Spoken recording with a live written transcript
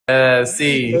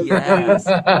C. Yes.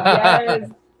 Yes.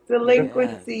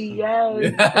 Delinquency, yes.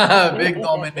 Yeah, big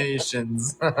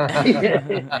dominations.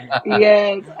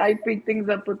 Yes, I pick things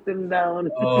up, put them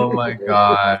down. Oh my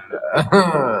god.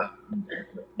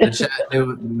 The chat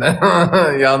knew.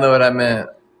 Y'all know what I meant.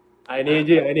 I need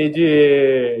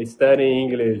you studying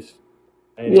English.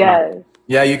 I need Yes.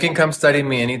 Yeah, you can come study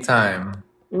me anytime.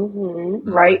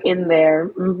 Right in there.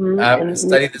 And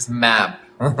Study this map.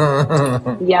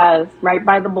 yes, right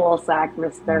by the ball sack,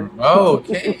 mister. Oh,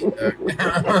 okay.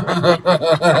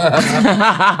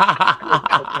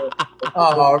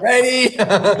 Already?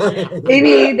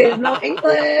 Baby, there's no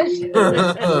English.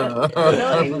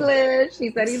 No English. He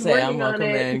said he's Sam, working on welcome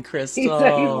it. in. He said he's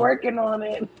Crystal. working on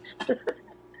it.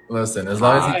 Listen, as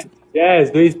long as you... Yes,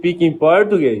 do you speak in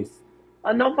Portuguese?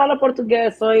 No falo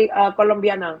portugués, soy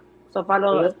colombiana. So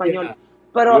falo español.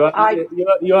 Pero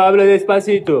Yo hablo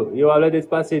despacito. Yo hablo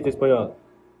despacito español.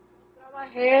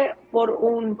 trabajé por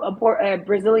un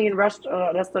Brazilian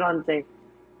restaurante.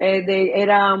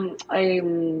 Era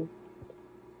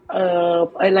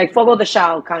like Fogo de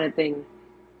Chão kind of thing.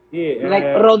 Yeah, Like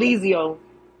rodizio.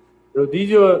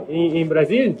 Rodillo in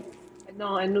Brazil?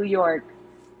 No, in New York.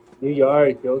 New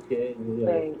York, okay. New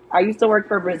York. Thing. I used to work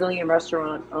for a Brazilian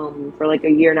restaurant for like a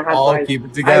year and a half. all so keep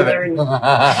it together. I learned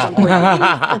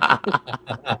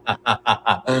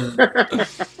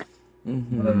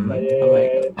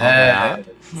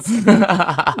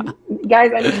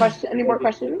Guys, any more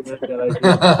questions?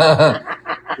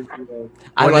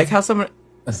 I like how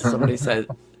somebody said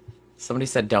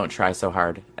don't try so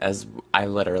hard, as I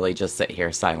literally just sit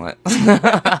here silent.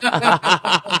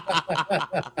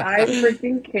 I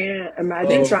freaking can't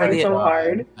imagine trying so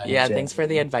hard. Yeah, thanks for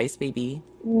the advice, baby.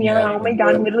 Yeah, oh my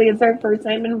god, literally it's our first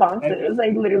time in boxes. I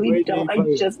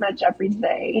just met Jeffree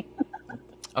today.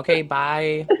 Okay,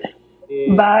 bye.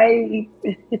 Bye.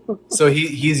 So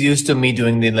he's used to me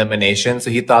doing the elimination, so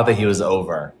he thought that he was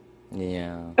over.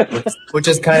 Yeah. Which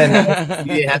is kind of nice.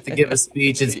 You didn't have to give a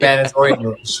speech in Spanish or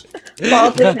English.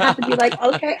 Paul didn't have to be like,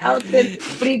 okay, Elton,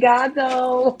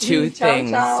 obrigado. Two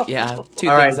things. Ciao. Yeah, two All things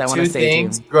right, I want to say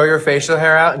things. to you. Grow your facial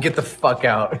hair out and get the fuck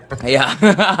out. Yeah.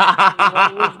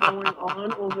 What is going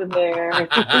on over there?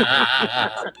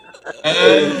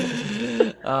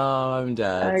 Oh, I'm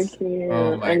dead. I can't.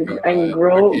 Oh my God. And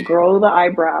grow the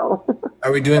eyebrow.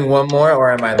 Are we doing one more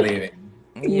or am I leaving?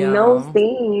 Yeah. No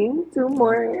thing. Two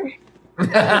more.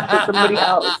 To somebody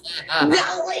else.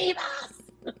 Don't leave us.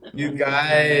 You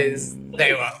guys,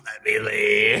 they won't let me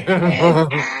leave.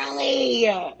 It's early.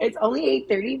 It's only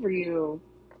 8:30 for you.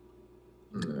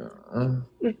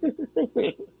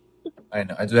 I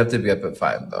know. I do have to be up at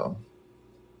 5 though.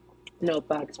 No,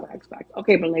 facts.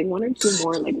 Okay, but like one or two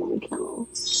more, like one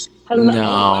count. Hello.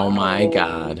 No, my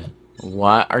God.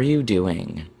 What are you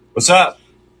doing? What's up?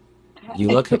 You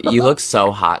look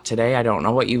so hot today. I don't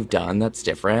know what you've done that's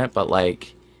different, but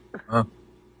like,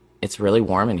 it's really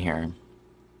warm in here.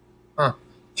 Huh.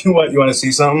 You want to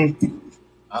see something?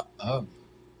 Oh.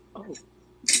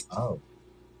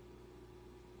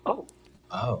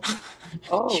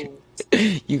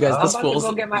 You guys, I'm about to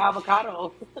go get my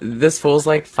avocado. This fool's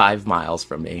like 5 miles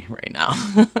from me right now.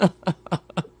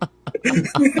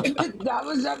 That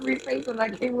was Jeffree's face when I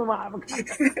came with my avocado.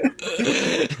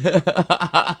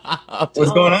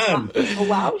 What's going on? Oh,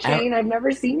 wow, Shane, I've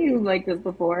never seen you like this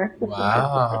before.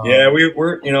 Wow. Yeah,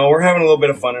 we're having a little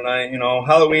bit of fun tonight.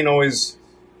 Halloween always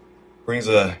brings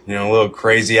a little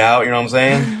crazy out. You know what I'm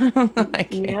saying? I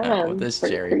can't with this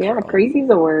Jerry. Yeah, girl.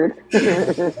 crazy's a word.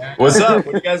 What's up?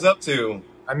 What are you guys up to?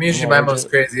 I'm usually my most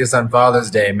craziest on Father's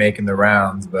Day, making the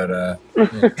rounds, but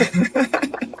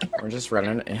We're just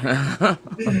running, I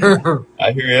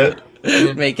hear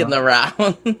it. making the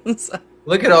rounds.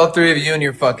 look at all 3 of you in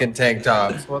your fucking tank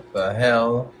tops. What the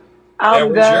hell?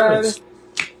 I'm where's good. yours?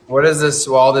 What is this?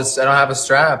 All this? I don't have a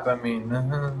strap. I mean,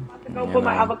 I'm about to go put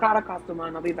my avocado costume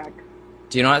on. I'll be back.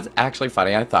 Do you know what's actually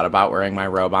funny? I thought about wearing my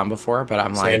robe on before, but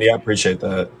I'm like, Sandy, I appreciate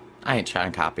that. I ain't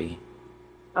trying to copy.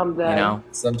 I'm dead. You know,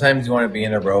 sometimes you want to be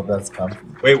in a robe that's comfy.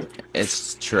 Wait,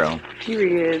 it's true.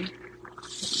 Period.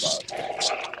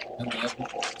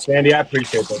 Sandy, I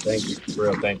appreciate that. Thank you. For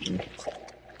real, thank you.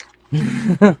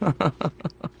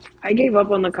 I gave up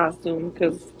on the costume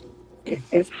because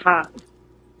it's hot.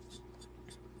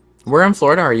 Where in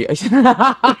Florida are you?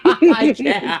 I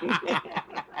can't.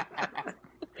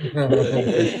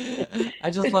 I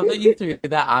just love that you threw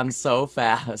that on so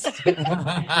fast. I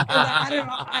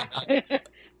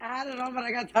had it on, but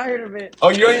I got tired of it. Oh,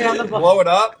 you don't even blow it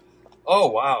up? Oh,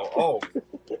 wow. Oh.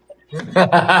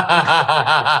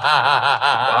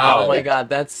 Oh my God,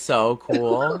 that's so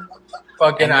cool.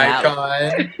 Fucking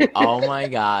icon. Oh my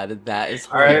God, that is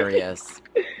hilarious.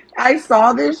 I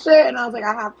saw this shit and I was like,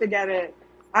 I have to get it.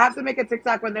 I have to make a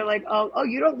TikTok when they're like, oh,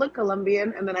 you don't look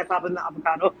Colombian, and then I pop in the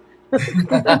avocado.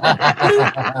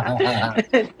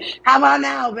 How about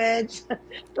now, bitch?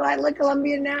 Do I look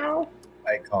Colombian now?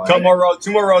 Two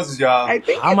more roses, y'all. I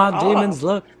think How it's my off. demons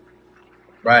look.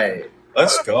 Right.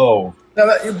 Let's go. Now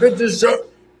that you bitches show.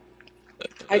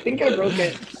 I think I broke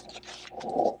it.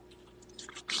 All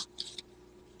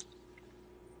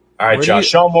right, Where do y'all. you-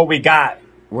 Show them what we got.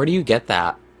 Where do you get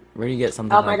that? Where do you get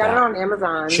something I like got it that? on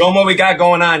Amazon. Show them what we got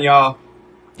going on, y'all.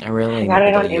 I really I got need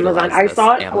it to on Amazon. utilize I this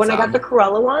saw it when I got Amazon. the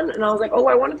Cruella one, and I was like, oh,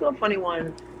 I want to do a funny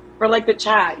one for like the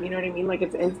chat. You know what I mean? Like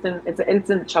it's instant. It's an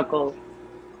instant chuckle.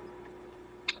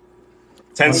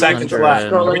 10 seconds 100. left.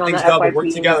 Scrolling on Everything's the double. FYP Work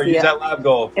and together. see Use it. that live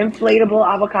goal.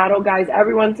 Inflatable avocado, guys.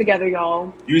 Everyone together,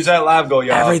 y'all. Use that live goal,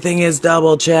 y'all. Everything is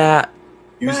double, chat.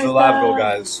 Use the live goal,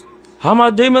 guys. How my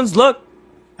demons look.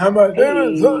 How about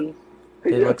Hey.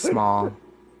 They look small.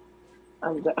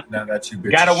 I'm done. Now that you bitches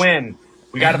We gotta win.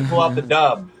 We gotta pull out the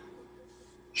dub.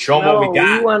 Show them what we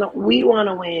got. We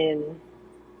wanna win.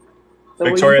 So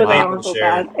Victoria, you put it thank you on for so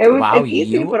sharing. fast. Wow, It's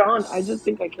easy to you- put on. I just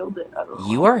think I killed it. I don't know.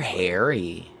 You are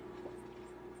hairy.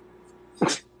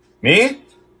 Me?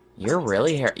 You're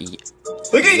really hairy.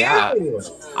 Look at Yeah. you.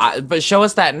 But show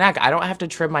us that neck. I don't have to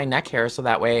trim my neck hair so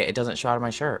that way it doesn't show out of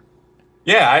my shirt.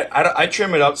 Yeah, I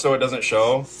trim it up so it doesn't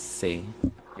show. See,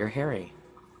 you're hairy.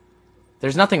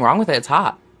 There's nothing wrong with it. It's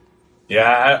hot.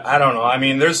 Yeah, I don't know. I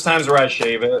mean, there's times where I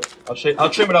shave it. I'll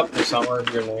trim it up in the summer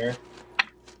here and there.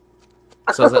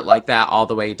 So is it like that all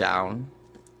the way down?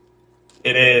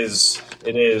 It is.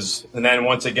 It is. And then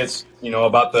once it gets,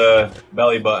 about the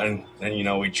belly button,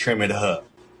 then, we trim it up.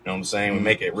 You know what I'm saying? We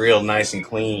make it real nice and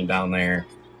clean down there.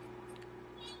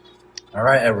 All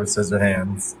right, Edward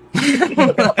Scissorhands.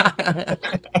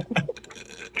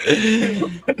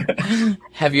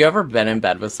 Have you ever been in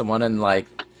bed with someone and like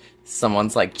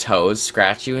someone's like toes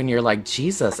scratch you and you're like,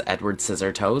 Jesus, Edward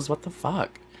Scissor Toes, what the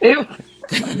fuck? Ew.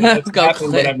 It's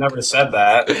happened, but I've never said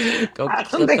that. Go I don't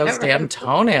clip think those I've damn ever-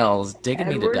 toenails, digging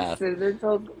me to Edward death. Scissor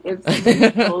Toes. If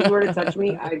someone's toes were to touch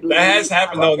me, I'd That has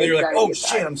happened, though. And then you're like, anxiety oh,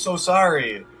 attack. shit, I'm so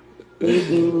sorry.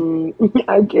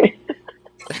 I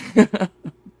can't.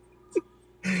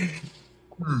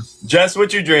 Jess,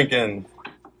 what you drinking?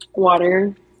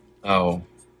 Water. Oh.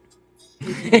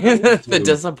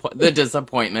 the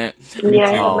disappointment. Yeah,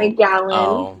 I have Oh. my gallon.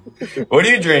 Oh. What are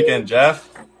you drinking, Jeff?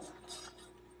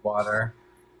 Water.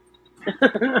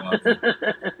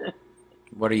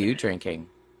 What are you drinking?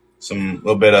 Some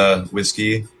little bit of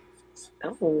whiskey.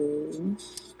 Oh.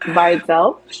 By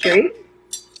itself, straight?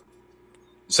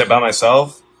 Say by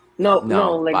myself? No,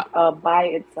 No, like by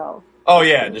itself. Oh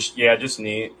yeah, just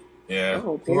neat. Yeah.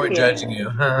 Oh, We weren't period. judging you.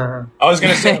 I was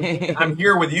gonna say I'm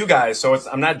here with you guys, so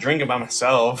I'm not drinking by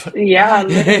myself. Yeah,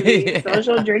 literally.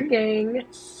 Social drinking.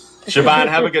 Siobhan,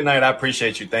 have a good night. I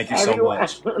appreciate you. Thank you so Everyone-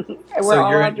 much. We're So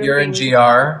all out you're in drinking.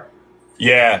 GR.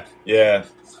 Yeah.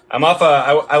 I'm off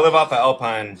I live off of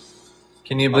Alpine.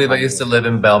 Can you believe I used to live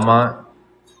in Belmont?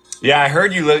 Yeah, I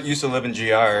heard you used to live in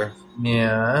GR.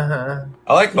 Yeah. Uh-huh.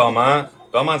 I like Belmont.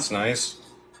 Belmont's nice.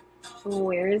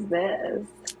 Where is this?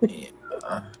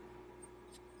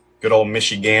 Good old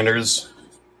Michiganders.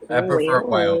 I prefer Wow.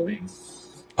 Wyoming.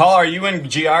 Paul, are you in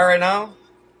GR right now?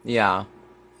 Yeah.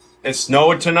 It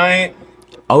snowed tonight.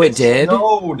 Oh, it did?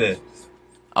 Snowed.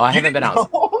 Oh, I You haven't been didn't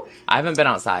out. know? I haven't been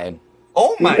outside.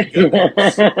 Oh my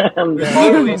goodness. I'm There's done.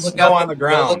 literally Look snow out on the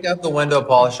ground. Look out the window,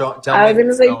 Paul. Tell I was me gonna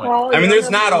it's say, snowing. Paul. I mean, you there's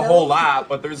don't not have a to whole know. lot,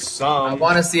 but there's I some.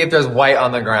 want to see if there's white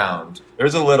on the ground.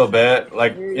 There's a little bit.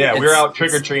 Like, yeah, we were It's- out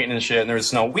trick or treating and shit, and there was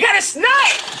snow. We got a snow.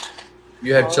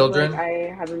 You have I was children? like,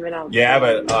 I haven't been out. Yeah, I have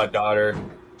a daughter.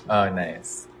 Oh,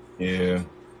 nice. Yeah.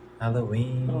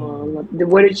 Halloween.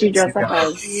 What did she dress up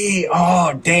Guys. as?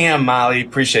 Oh, damn, Molly.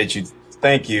 Appreciate you.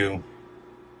 Thank you.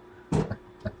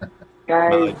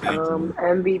 Guys, Molly, thank you.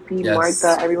 MVP Yes.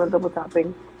 Martha, everyone's double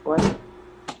tapping. What?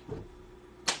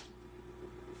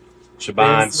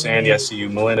 Siobhan, Amazing. Sandy, I see you.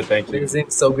 Melinda, thank you. Amazing.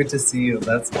 So good to see you.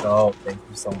 Let's go. Thank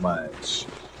you so much.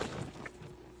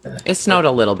 It snowed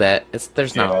a little bit.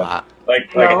 There's not a Yeah. lot.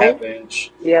 Like No? a half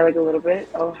inch. Yeah, like a little bit.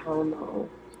 Oh hell no!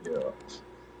 Yeah.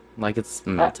 Like it's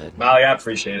melted. Molly, I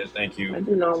appreciate it. Thank I you.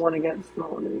 do not want to get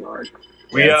snow in New York.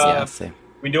 We Yeah, same.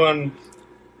 we doing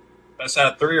best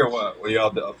out of 3 or what? What are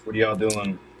y'all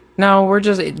doing? No,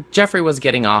 Jeffree was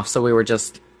getting off, so we were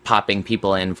just popping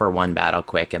people in for one battle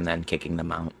quick and then kicking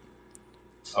them out.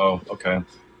 Oh, okay.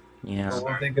 Yeah. Well,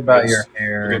 we'll think about your Have a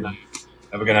hair. good night.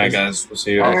 Have a good night, guys. We'll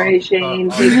see you. All right, Shane,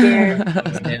 take care.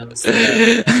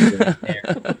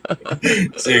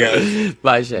 See you guys.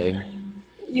 Bye, Shane.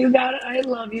 You got it. I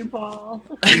love you, Paul.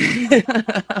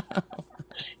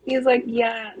 He's like,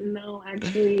 yeah, no,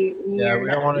 actually, Yeah, you're we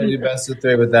don't want to done. do best of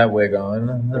three with that wig on.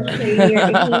 He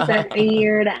said,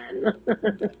 you're done.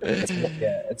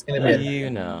 Yeah, it's gonna be a You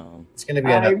know. it's gonna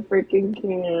be I enough. freaking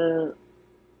can't.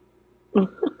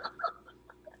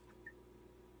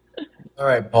 All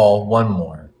right, Paul, one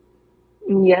more.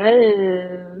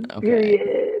 Yes, Okay.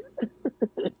 period.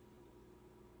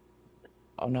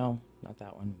 Oh no, not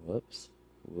that one. Whoops.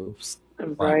 Whoops.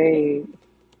 Right.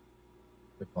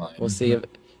 Decline. We'll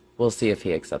see if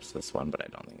he accepts this one, but I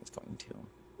don't think he's going to.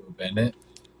 Bennett.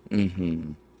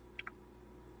 Mm-hmm.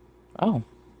 Oh.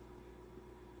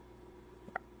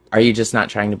 Are you just not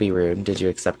trying to be rude? Did you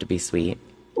accept to be sweet?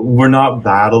 We're not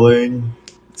battling.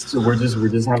 So we're just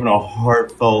having a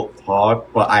heartfelt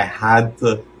talk. But I had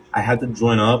to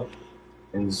join up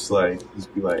and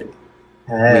just be like,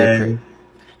 hey.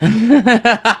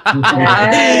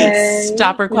 Hey.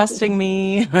 Stop requesting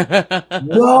me.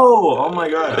 No! Oh my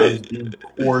god, I was being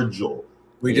cordial.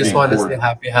 We just want to say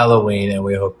happy Halloween, and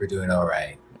we hope you're doing all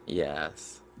right.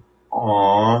 Yes.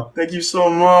 Aw, thank you so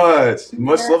much.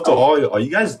 Much love to all you. Are you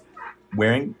guys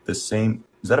wearing the same?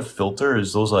 Is that a filter? Or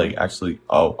is those like actually?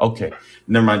 Oh, okay.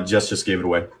 Never mind. Just gave it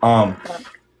away. All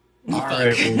right.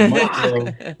 Well, much love.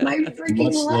 My Much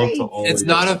freaking love to lights. all. It's of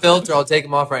not you. a filter. I'll take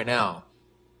them off right now.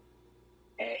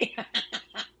 Hey.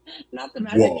 Not the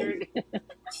magic Whoa. trick.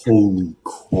 Holy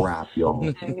crap, y'all!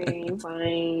 Okay,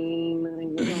 fine. We're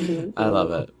gonna do it I love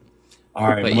too. it. All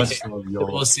right, But much love,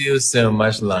 y'all. We'll see you soon.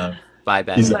 Much love. Bye,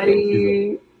 Peace Bennett. out. Peace out.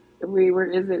 Buddy, wait,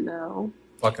 where is it now?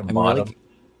 Fucking I'm bottom. really.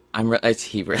 I'm. It's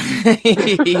he.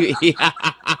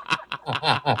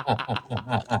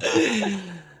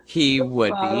 He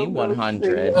would be Bottom goes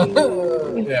 100.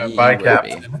 singing. Yeah, He bye, would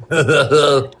Captain.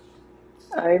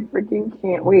 I freaking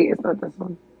can't. Wait, it's not this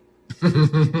one.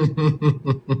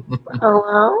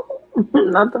 Hello?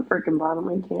 Not the freaking bottom.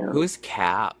 I can't. Who's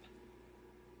Cap?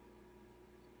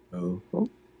 Oh,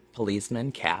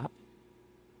 Policeman Cap?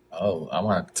 oh, I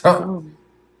want to talk. Oh.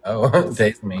 Oh,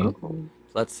 tase me. Oh.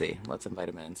 Let's see. Let's invite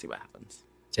him in and see what happens.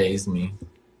 Tase me.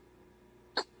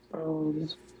 Oh.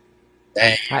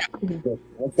 Dang. Hi,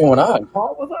 What's going on?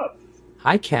 Paul, what's up?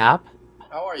 hi Cap.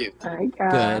 How are you? I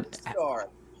got. Good. Star.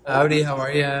 Howdy, how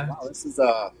are ya? Wow, this is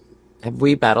Have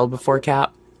we battled before,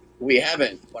 Cap? we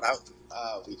haven't, but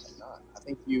we have not. I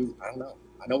think I don't know.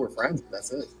 I know we're friends, but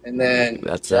that's it. And then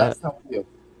That's Jess, it. how are you?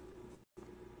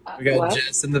 We got What?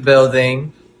 Jess in the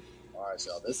building. All right,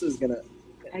 y'all. This is gonna.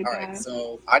 I All right, got.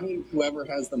 so I need whoever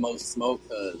has the most smoke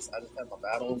because I just had my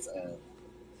battles and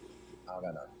I don't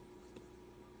got none.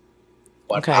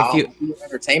 But Okay, I'll give you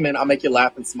entertainment. I'll make you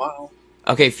laugh and smile.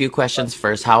 Okay, a few questions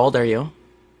first. How old are you?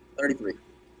 33.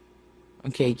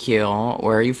 Okay, cute.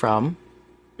 Where are you from?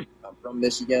 I'm from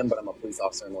Michigan, but I'm a police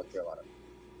officer in North Carolina.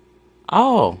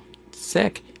 Oh,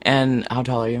 sick. And how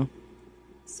tall are you?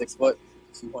 6 foot,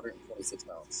 226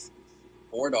 pounds.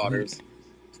 4 daughters,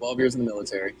 12 years in the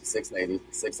military, 6 Navy,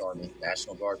 6 Army,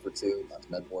 National Guard for 2, got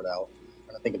med board out. I'm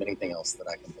trying to think of anything else that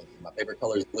I can think of. My favorite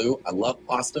color is blue. I love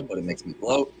pasta, but it makes me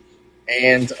bloat.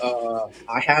 And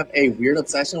I have a weird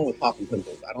obsession with popping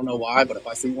pimples. I don't know why, but if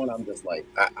I see one, I'm just like,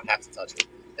 I have to touch it.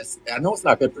 I know it's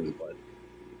not good for you, but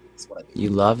it's what I do. You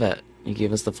love it. You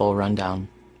gave us the full rundown.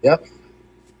 Yep.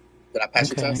 Did I pass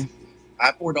your Okay. test? I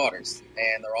have 4 daughters,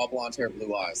 and they're all blonde hair,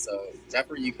 blue eyes. So,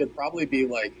 Jeffree, you could probably be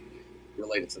like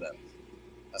related to them.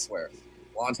 I swear.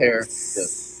 Blonde hair,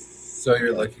 just. So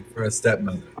you're looking for a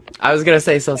stepmother. I was gonna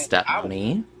say so,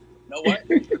 stepmommy. You know what?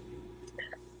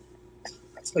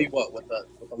 I tell you what, with the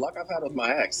luck I've had with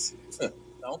my ex,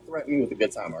 don't threaten me with a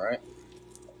good time, all right?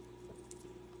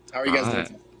 How are you guys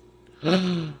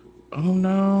doing? Oh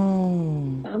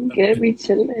no. I'm good. We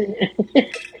chilling.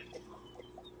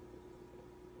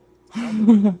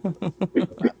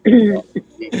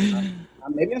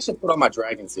 Maybe I should put on my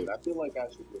dragon suit. I feel like I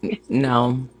should.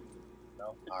 No, No?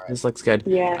 All right. this looks good.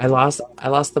 Yeah. I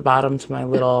lost the bottom to my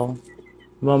little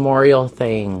memorial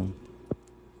thing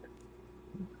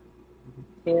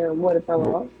Yeah. What if I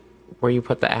lost? where you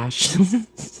put the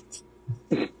ashes.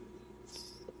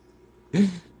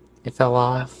 It fell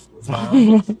off.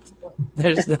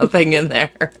 There's nothing in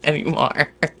there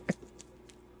anymore.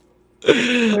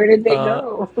 Where did they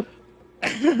go?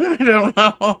 I don't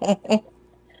know.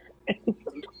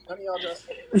 None of y'all just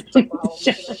check my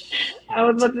Halloween today? I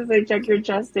was about to say, check your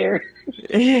chest hair.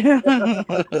 Yeah. All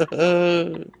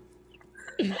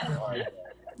right.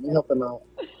 Let me help them out.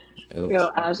 Yo,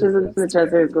 ashes into the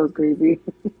chest hair goes crazy.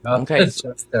 Okay. It's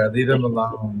just there. Leave him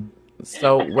alone.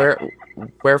 So where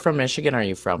from Michigan are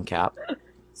you from, Cap?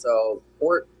 So,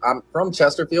 I'm from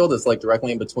Chesterfield. It's like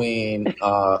directly in between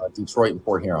Detroit and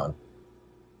Port Huron.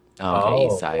 Oh, okay,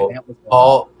 east side. Well,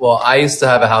 Paul. Well, I used to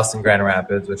have a house in Grand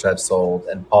Rapids, which I've sold,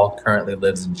 and Paul currently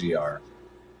lives in GR.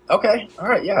 Okay, all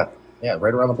right, yeah,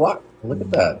 right around the block. Look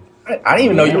at that. I didn't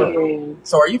even know you were.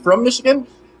 So, are you from Michigan,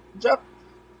 Jeff?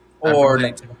 Or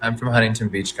I'm from Huntington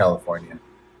Beach, California.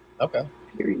 okay.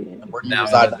 And where do you Now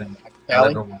reside?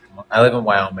 I live in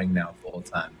Wyoming now, full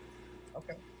time.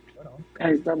 Okay, right on.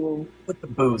 With the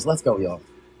booze, let's go, y'all.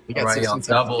 We got y'all.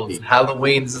 Doubles.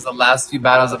 Halloween. This is the last few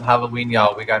battles of Halloween,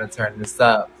 y'all. We got to turn this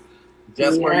up.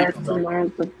 Jess, where are you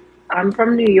from? I'm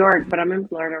from New York, but I'm in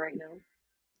Florida right now.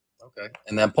 Okay.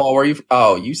 And then Paul, where are you?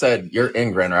 Oh, you said you're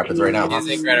in Grand Rapids right now. He's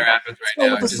in Grand Rapids right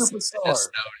now. With the Superstar. Just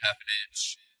snowed half an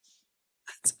inch.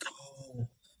 Let's go.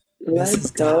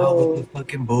 Let's go. With the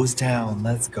fucking Booze Town.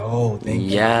 Let's go. Thank you.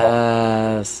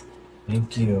 Yes.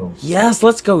 Thank you. Yes,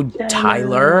 let's go,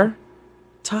 Tyler.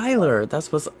 Tyler,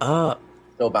 that's what's up.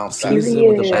 Go bounce back. With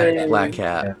the black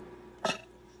cat.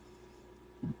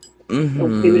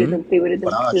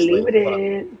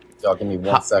 Y'all give me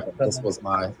 1 second. This was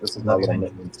my little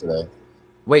minions today.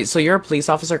 Wait, so you're a police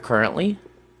officer currently?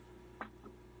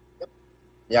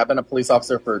 Yeah, I've been a police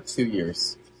officer for 2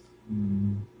 years.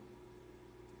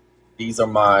 These are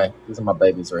my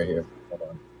babies right here. Hold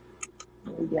on.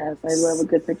 Yes, I love a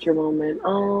good picture moment.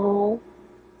 Oh.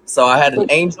 So I had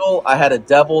an angel, I had a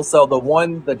devil. So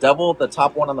the devil, the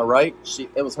top one on the right,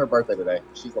 it was her birthday today.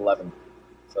 She's 11.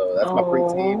 So that's my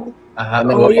preteen. And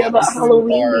then you have a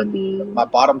Halloween baby. My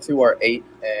bottom two are 8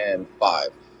 and 5.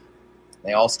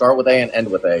 They all start with A and end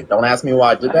with A. Don't ask me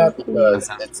why I did that because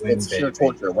it's sheer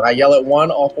torture. When I yell at one,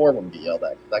 all 4 of them get yelled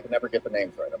at because I can never get the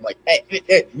names right. I'm like,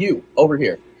 hey, you over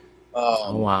here.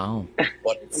 Wow.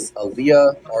 But it's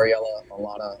Aaliyah, Ariella,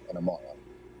 Alana, and Amara.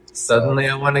 Suddenly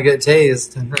I want to get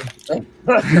tased.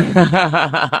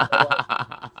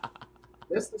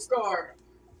 Mr. Star,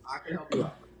 I can help you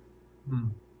out.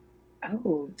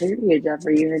 Oh, there you go,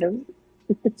 Jeffrey. You heard him?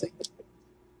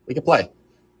 We can play.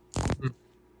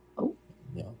 Oh.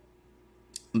 Yeah.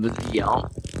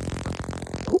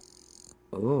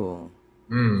 Ooh.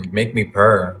 Make me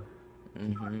purr.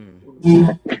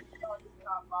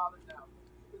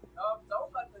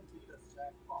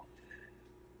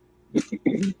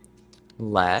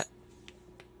 Let.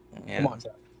 Yeah. Come on,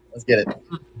 Jeff. Let's get it.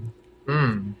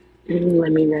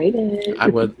 Let me write it. I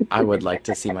would like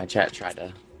to see my chat try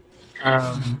to.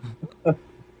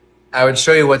 I would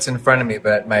show you what's in front of me,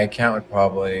 but my account would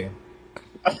probably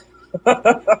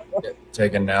get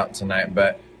taken out tonight.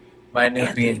 But my new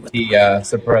BNT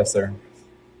suppressor.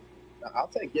 I'll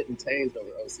take getting tased over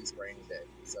OC spraying day.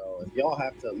 So if y'all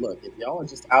have to look, if y'all are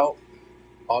just out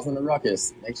causing a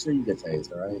ruckus, make sure you get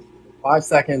tased. All right, 5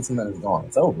 seconds and then it's gone.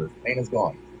 It's over. Pain is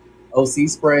gone. OC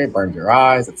spray burns your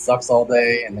eyes. It sucks all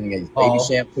day, and then you get baby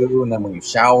shampoo, and then when you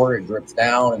shower, it drips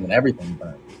down, and then everything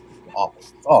burns. It's awful.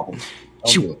 It's awful.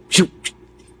 Shoot.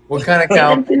 What kind of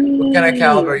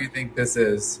caliber you think this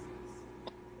is?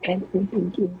 Anthony,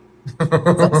 thank you. Is that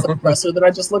the suppressor that I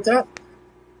just looked at?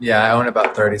 Yeah, I own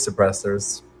about 30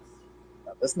 suppressors.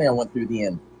 Now, this man went through the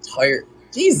entire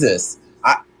Jesus.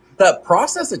 The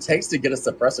process it takes to get a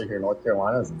suppressor here in North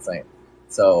Carolina is insane.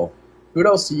 So,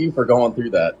 kudos to you for going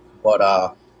through that. But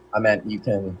I meant you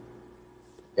can,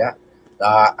 yeah.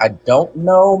 I don't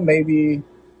know. Maybe.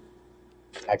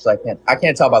 Actually, I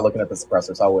can't tell by looking at the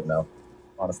suppressor, so I wouldn't know.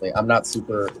 Honestly, I'm not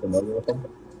super familiar with them.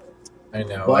 I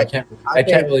know. But I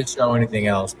can't really show anything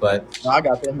else, but no, I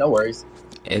got them. No worries.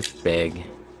 It's big.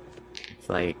 It's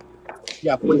like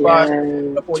 45.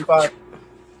 No 45.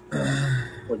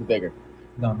 Or bigger.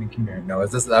 No, I mean, come here. No,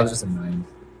 that was just a 9.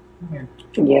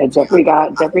 Yeah, Jeffrey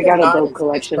got a dope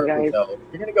collection, guys. If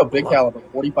you're gonna go big caliber,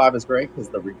 45 is great because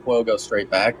the recoil goes straight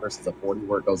back versus a 40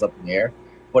 where it goes up in the air.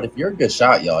 But if you're a good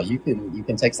shot, y'all, you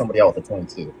can take somebody out with a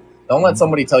 22. Don't let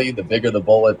somebody tell you the bigger the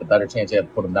bullet, the better chance you have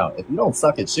to put them down. If you don't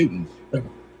suck at shooting, you're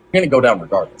gonna go down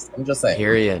regardless. I'm just saying.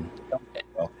 Period.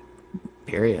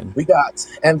 We got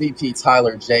MVP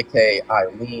Tyler, JK,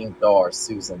 Eileen, Dar,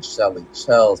 Susan, Shelly,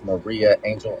 Chels, Maria,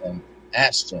 Angel, and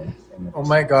Ashton. Oh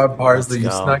my God, Parsley, you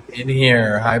snuck in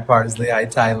here. Hi, Parsley. Hi,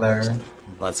 Tyler.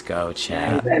 Let's go,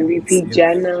 chat. MVP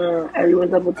Jenna.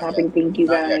 Everyone's double tapping. Thank you,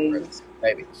 guys.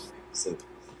 Maybe.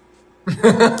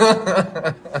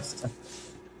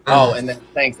 Oh, and then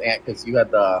thanks, Ant, because you had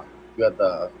the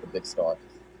big star.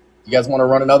 You guys want to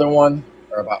run another one,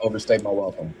 or have I overstayed my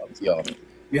welcome? Up to y'all.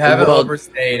 You haven't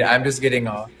overstayed. I'm just getting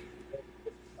off.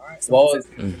 All right. Well, it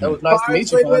was nice to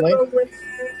meet you finally.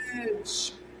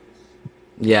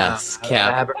 Yes,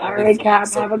 Cap. All right, Cap.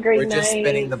 Have a great night. We're just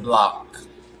spinning the block.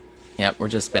 Yep, we're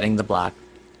just spinning the block.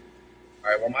 All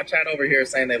right. Well, my chat over here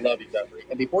is saying they love you, Jeffrey.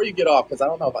 And before you get off, because I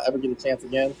don't know if I ever get a chance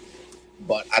again,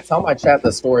 But I tell my chat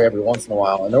this story every once in a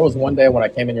while. And there was one day when I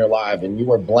came in your live and you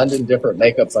were blending different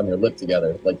makeups on your lip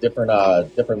together, like different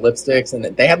lipsticks, and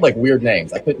they had like weird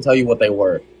names. I couldn't tell you what they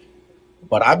were.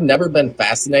 But I've never been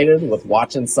fascinated with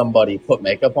watching somebody put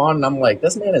makeup on, and I'm like,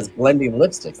 this man is blending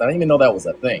lipsticks. I didn't even know that was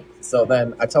a thing. So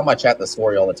then I tell my chat this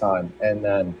story all the time, and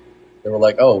then they were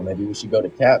like, oh, maybe we should go to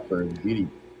Cat for beauty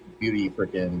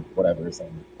freaking whatever.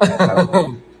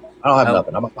 I don't have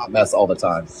nothing. I'm a hot mess all the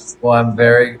time. Well, I'm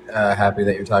very happy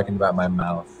that you're talking about my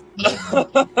mouth. I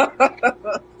want to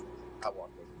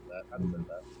that. I deserve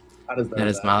that. I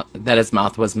deserve That his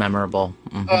mouth was memorable.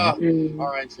 All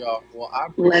right, y'all. Well, I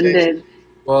appreciate Blended.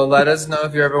 Well, let us know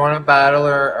if you ever want to battle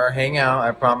or hang out. I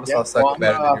promise Yeah, I'll suck well, it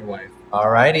better than your wife.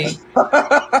 Alrighty.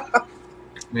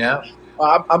 Yeah.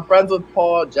 I'm friends with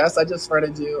Paul. Jess, I just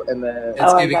friended you, and then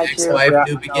It's giving got you. ex-wife Yeah,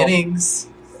 new I know. beginnings.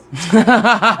 I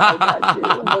got you.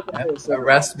 Yeah,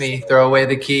 arrest me. Throw away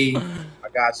the key. I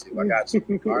got you. All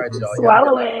right, y'all.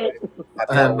 Swallow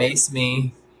it. Mace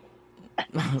me.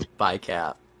 Bye,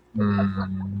 Cat.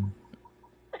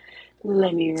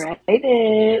 Let me write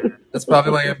it. That's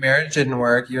probably why your marriage didn't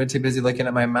work. You were too busy looking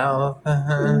at my mouth.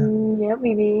 Yeah,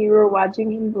 maybe you were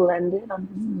watching him blend it on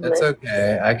his It's lip.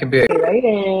 okay. I can be. Right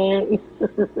in.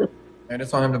 I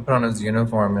just want him to put on his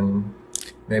uniform and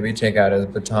maybe take out his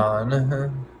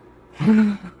baton.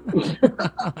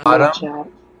 Bottom? Chat.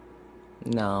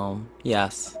 No.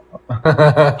 Yes.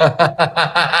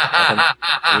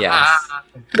 Yes.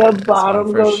 The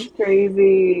bottom for goes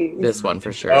crazy. This one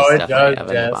for sure Oh, is it definitely does. Evan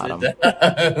the Yes, bottom. it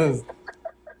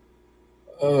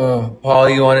does. Paul,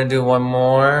 you want to do one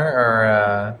more,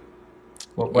 or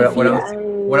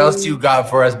what else you got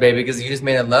for us, baby? Because you just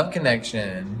made a love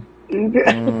connection.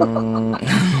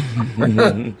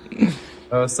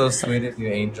 Oh, so sweet of you,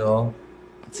 Angel.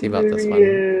 Let's see about this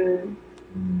one.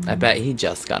 I bet he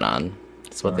just got on.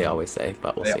 That's what they always say,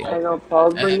 but we'll see. I know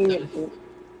Paul's bringing it.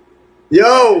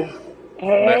 Yo!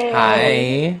 Hey.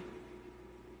 Hi.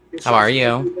 How are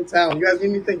you? In town. You guys need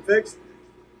anything fixed?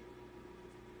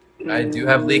 I do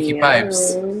have leaky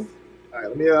pipes. All right,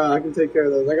 let me. I can take care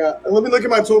of those. Let me look at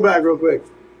my tool bag real quick.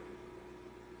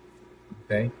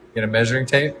 Okay. Get a measuring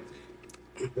tape.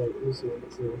 Okay, let me see.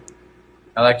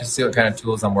 I like to see what kind of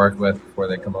tools I'm working with before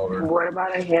they come over. What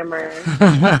about a hammer?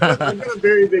 I've got a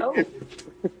very big. Oh.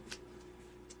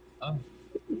 Oh.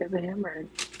 He has a hammer.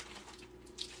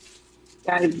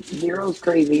 Guys, zero's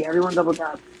crazy. Everyone double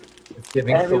tap. It's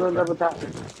giving Everyone Thor. double tap.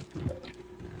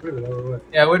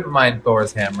 Yeah, I wouldn't mind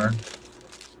Thor's hammer.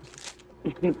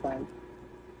 Fine.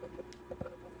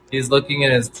 He's looking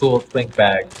in his tool twink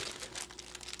bag.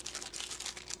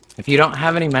 If you don't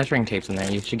have any measuring tapes in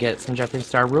there, you should get some Jeffree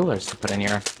Star rulers to put in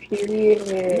your... Period.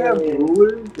 You have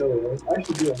rulers? No, I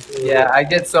should do that. Yeah, I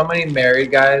get so many married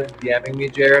guys DMing me,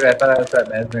 Jared. I thought I would start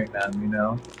measuring them, you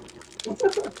know?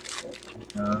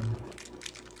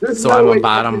 There's So no I'm a way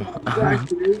bottom. Exact,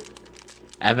 dude.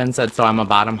 Evan said, so I'm a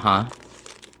bottom, huh?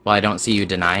 Well, I don't see you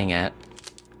denying it.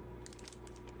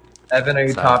 Evan, are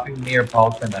you Sorry. topping me or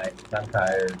Paul tonight? I'm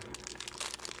tired.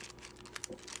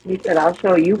 He said, I'll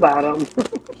show you bottom.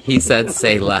 He said,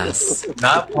 say less.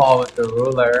 Not Paul with the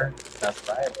ruler. That's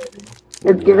right, baby.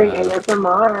 It's giving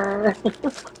ASMR.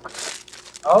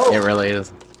 Oh, It really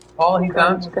is. Paul, he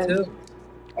found you too.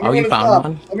 Oh, you found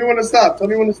one? Tell me when to stop. Tell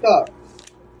me when to stop.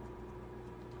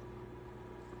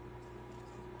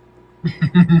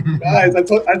 Guys, I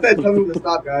said tell me when to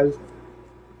stop, guys.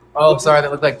 Oh, sorry, they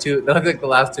look like two. They look like the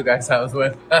last two guys I was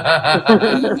with.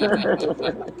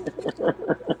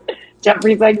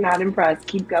 Jeffree's like not impressed.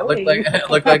 Keep going.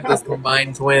 look like this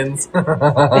combined twins.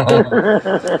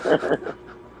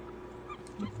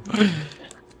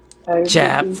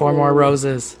 Jab, 4 more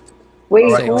roses. Wait,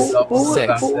 All right, who?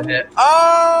 Six.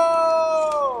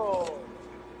 Oh!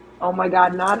 Oh my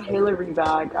god, not Hillary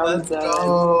back. I was Let's dead.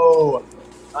 go.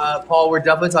 Paul, we're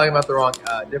definitely talking about the wrong,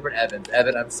 different Evans.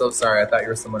 Evan, I'm so sorry. I thought you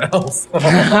were someone else.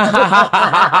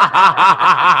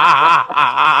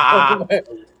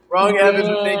 Wrong Evans,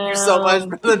 but thank you so much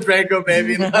for the Draco,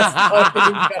 baby. Let's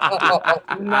fucking go.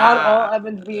 Not all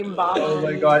Evans being bottom. Oh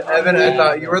my god, Evan, I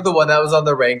thought you were the one that was on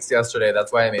the ranks yesterday.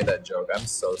 That's why I made that joke. I'm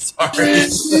so sorry.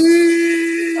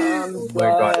 Oh my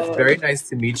god, it's very nice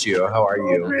to meet you. How are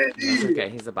you? Okay,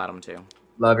 he's a bottom too.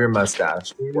 Love your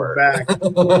mustache. We're back.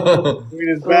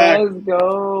 We're back. Let's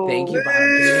go. Thank you,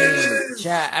 bottom king.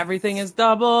 Chat, everything is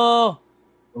double.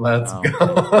 Let's Oh. go.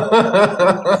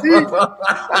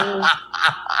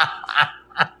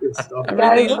 Good stuff. Guys,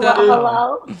 Everything's double.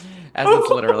 hello. As it's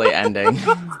literally ending.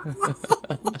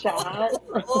 Chat.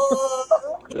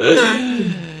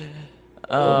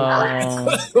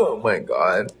 Oh my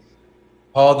god.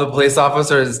 Paul, the police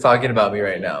officer is talking about me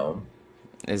right now.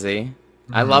 Is he?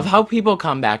 I love how people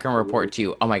come back and report to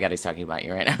you. Oh my God, he's talking about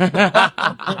you right now.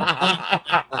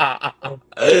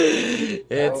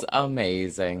 It's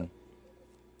amazing.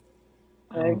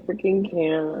 I freaking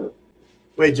can't.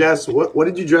 Wait, Jess, what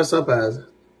did you dress up as?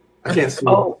 I can't see.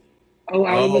 Oh, I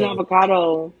was an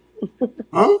avocado.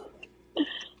 Huh?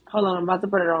 Hold on, I'm about to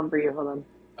put it on for you. Hold on.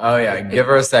 Oh yeah, give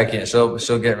her a second.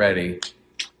 She'll get ready.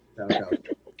 Okay.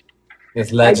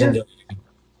 It's legendary.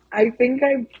 I think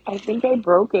I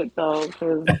broke it though,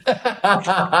 because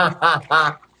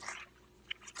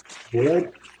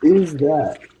What is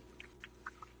that?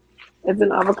 it's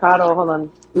an avocado. Hold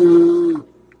on.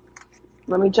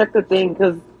 Let me check the thing,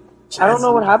 because I don't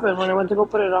know what happened when I went to go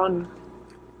put it on.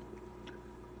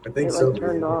 I think It, so. like,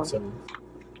 turned off.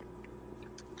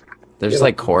 There's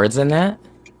like cords in that?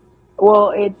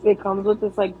 Well, it comes with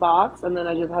this like box, and then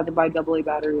I just had to buy AA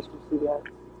batteries from CVS.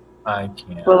 I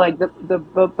can't. But like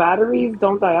the batteries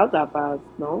don't die out that fast,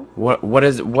 no? What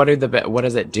does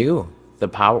it do? The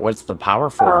power? What's the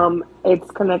power for? It's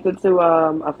connected to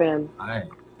a fan.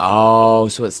 Oh,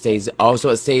 so it stays. Oh, so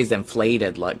it stays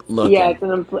inflated, like looking. Yeah, it's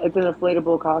an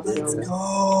inflatable costume. Let's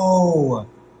go.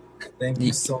 Thank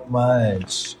you so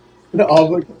much. The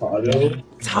avocado.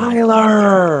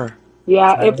 Tyler.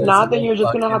 Yeah, if not, then you're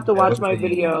just gonna have to watch my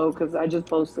video because I just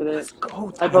posted it. Let's go,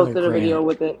 I Tyler posted a video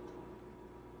with it,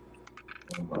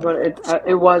 but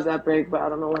it was epic. But I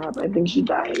don't know what happened. I think she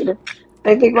died.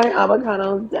 I think my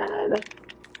avocado's dead.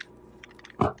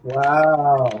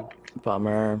 Wow.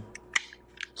 Bummer.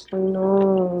 I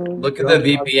know. Look at the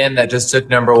VPN that just took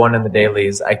 #1 in the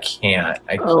dailies. I can't.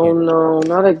 Oh no,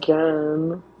 not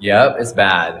again. Yep, it's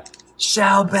bad.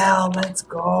 Shao Bell, let's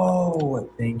go.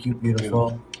 Thank you,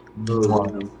 beautiful.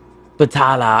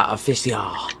 Batala official.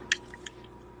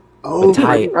 Oh,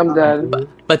 I'm dead.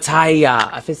 Bataya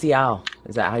official.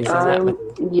 Is that how you say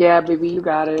that? Yeah, baby, you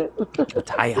got it.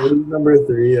 Bataya. Number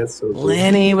 3. That's so cool.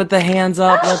 Lenny with the hands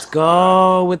up. Let's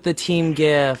go with the team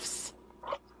gifts.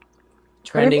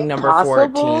 Trending number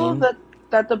 14.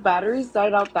 That the batteries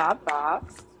died out that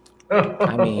fast.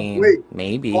 I mean, Wait,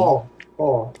 maybe. Paul.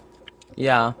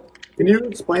 Yeah. Can you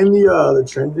explain the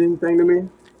trending thing to me?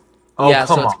 Oh, yeah,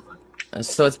 come on.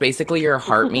 So it's basically your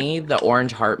heart me, the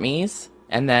orange heart me's.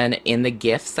 And then in the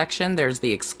gift section, there's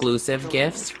the exclusive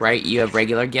gifts, right? You have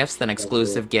regular gifts, then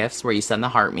exclusive gifts where you send the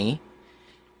heart me.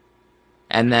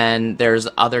 And then there's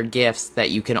other gifts that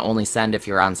you can only send if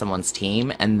you're on someone's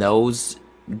team. And those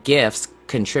gifts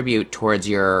contribute towards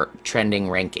your trending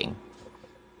ranking.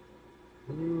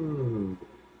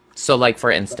 So like,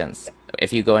 for instance,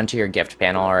 if you go into your gift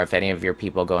panel, or if any of your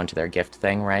people go into their gift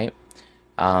thing, right?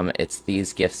 It's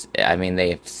these gifts. I mean,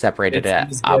 they've separated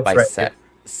it out by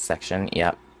section.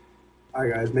 Yep. All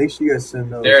right, guys, make sure you guys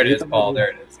send those. There it is, Paul.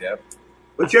 There it is. Yep.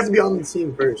 But you have to be on the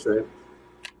team first, right?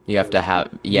 You have to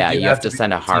have, yeah, you have to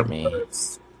send a heart me. All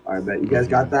right, bet. You guys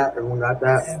got that? Everyone got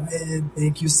that? Evan,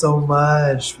 thank you so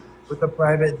much. With a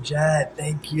private jet.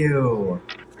 Thank you.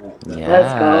 Yes,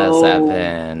 Let's go.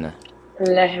 Evan.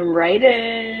 Let him write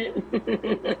it.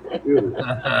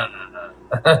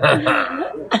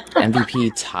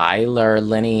 MVP Tyler,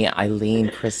 Lenny, Eileen,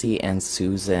 Chrissy, and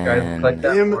Susan. Guys, click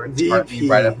that MVP.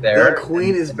 right up there. The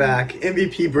queen is back.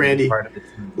 MVP Brandy.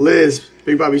 Liz,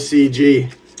 Big Bobby C, G,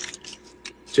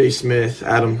 Jay Smith,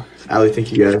 Adam, Allie,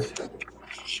 thank you guys.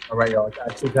 All right, y'all. It's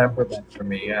actually time for bed for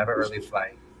me. I have an early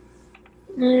flight.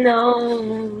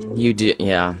 No. You do,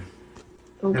 yeah.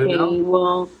 Okay,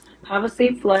 well, have a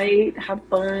safe flight. Have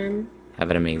fun.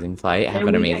 Have an amazing flight. Have And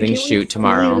an I amazing can't shoot wait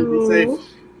tomorrow. Be safe.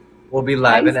 We'll be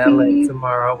live in Bye, LA Steve.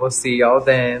 tomorrow. We'll see y'all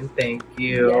then. Thank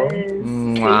you. Yes.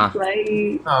 Mwah. Safe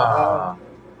flight. Aw.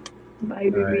 Bye,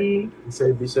 baby. Be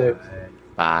safe, be safe.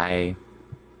 Bye.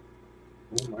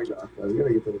 Oh my gosh, we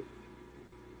gotta get to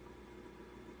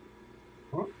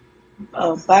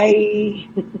Oh, bye.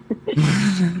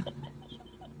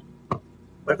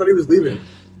 I thought he was leaving.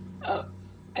 I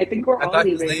think we're I all thought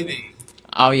he was leaving. leaving.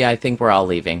 Oh yeah, I think we're all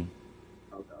leaving.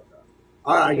 Okay.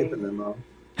 All right, I get the memo.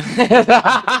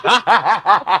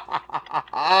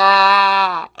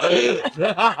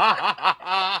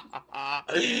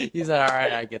 He said, "All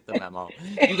right, I get the memo."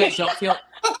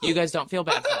 You guys don't feel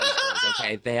bad for these girls,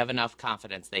 okay? They have enough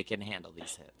confidence; they can handle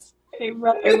these hits. It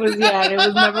was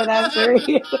never that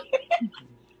serious.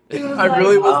 I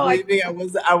really was leaving. I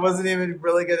wasn't even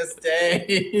really gonna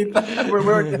stay.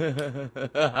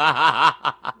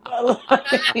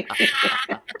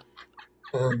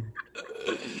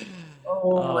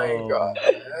 Oh my god.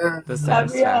 The Happy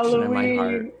satisfaction in my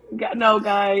heart. Halloween. No,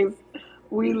 guys.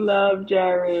 We love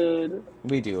Jared.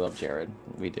 We do love Jared.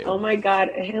 We do. Oh my God,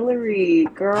 Hillary,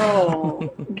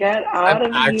 girl, get I'm out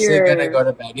of actually gonna go here.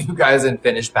 to bed, you guys, and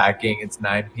finish packing. It's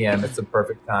 9 p.m. It's the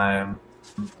perfect time.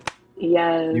 You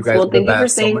Yes. guys Well, are the thank you for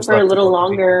best. So staying much for a love to little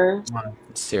both of you. longer.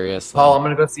 Seriously. Paul, I'm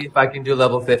gonna go see if I can do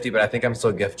level 50, but I think I'm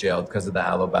still gift jailed because of the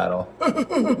Halo battle.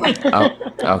 Oh,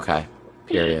 okay.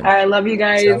 Period. All right, love you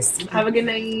guys. Chelsea. Have a good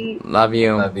night. Love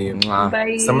you. Love you. Mwah.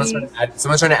 Bye. Someone's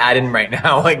trying to add in right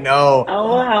now. Like, no.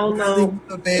 Oh, hell Really, no.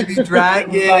 the baby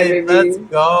dragon. Bye, Let's baby.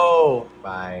 go.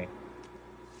 Bye.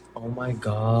 Oh my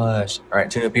gosh. All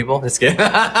right, 2 new people. Just kidding.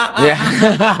 Yeah.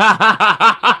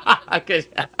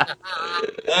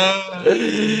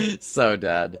 So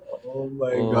dead. Oh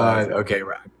my Love god. it. Okay,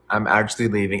 I'm actually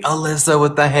leaving. Alyssa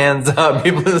with the hands up.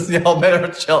 People, y'all better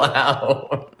chill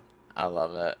out. I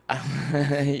love it.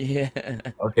 Yeah.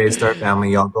 Okay, Star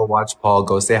Family, y'all go watch Paul.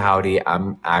 Go say howdy.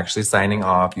 I'm actually signing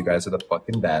off. You guys are the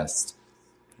fucking best.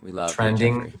 We love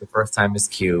Trending you, for the first time is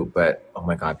cute, but oh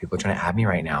my god, people are trying to add me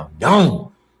right now.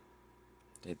 No.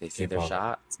 Jeffree. They see Okay, their Paul.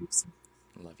 shot.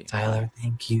 Love you. Tyler,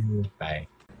 thank you. Bye.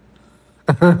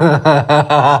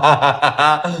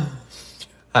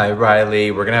 Hi,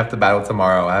 Riley. We're gonna have to battle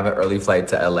tomorrow. I have an early flight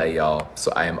to LA, y'all.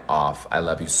 So I am off. I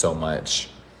love you so much.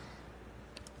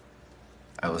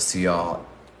 I will see y'all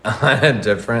on a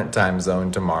different time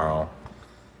zone tomorrow.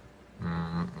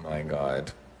 My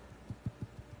God.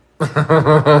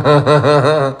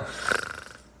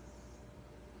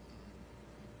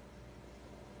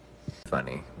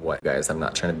 Funny. What, guys? I'm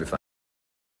not trying to be funny.